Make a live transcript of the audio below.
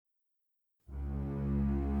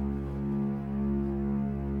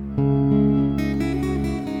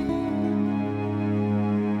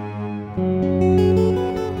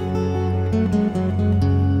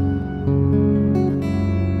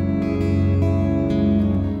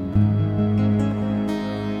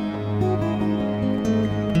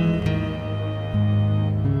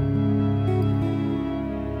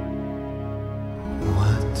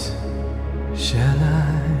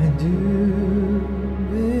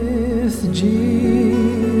with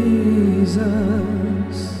Jesus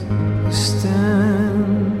who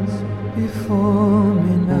stands before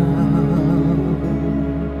me now,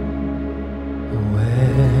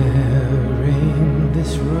 wearing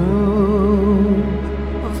this robe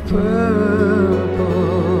of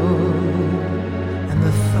purple and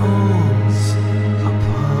the thorns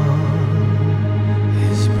upon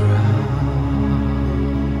his brow.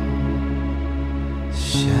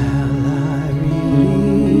 Shall I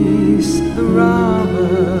release the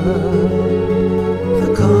robber, the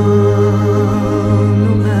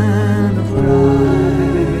carnal man of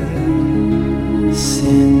pride,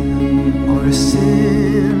 sin or a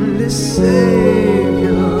sinless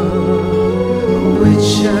Savior, which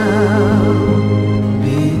shall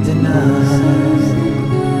be denied?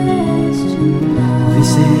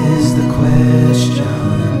 This is the question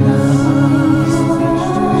now.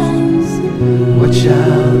 What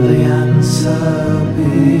shall the answer be?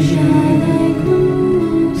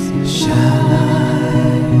 Shall I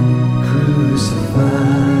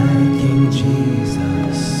crucify King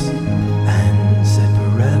Jesus and set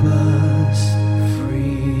Barabbas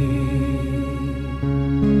free?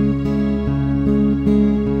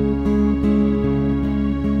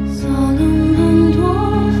 Solemn and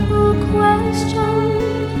awful question,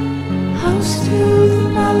 how still the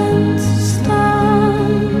balance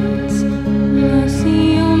stands.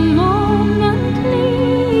 Mercy a moment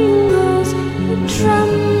lingers, it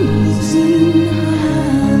trembles in her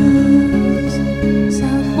hands.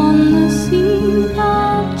 Self on the seat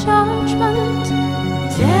of judgment,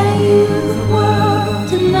 dare you the word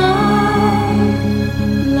deny?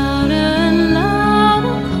 Louder and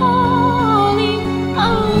louder calling,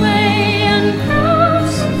 away and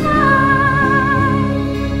crucify.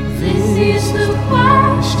 This is the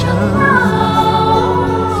question now.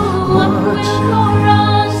 What will your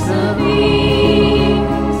answer be?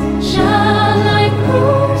 Shall I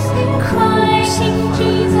crucify King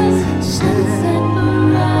Jesus and set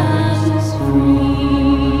Barabbas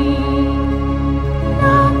free?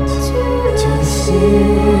 Not to the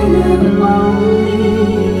sinner only,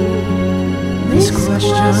 this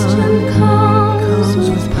question comes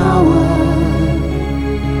with power.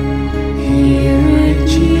 Hear it,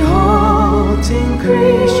 ye halting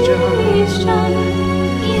Christian,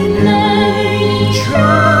 in any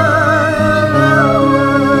trial hour.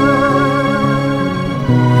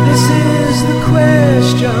 This is the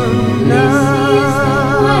question now.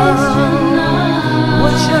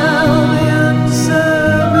 What shall the answer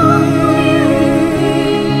be?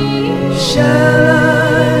 Shall I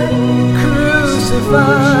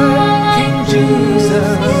crucify King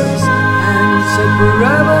Jesus and set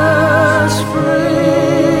Barabbas free?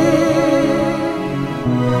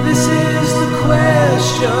 This is the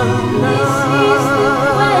question now.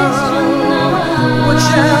 What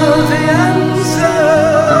shall the answer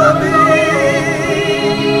be?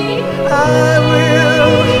 I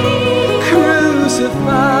will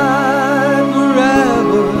crucify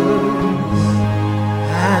Barabbas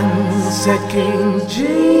and set King Jesus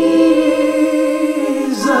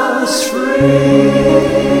free.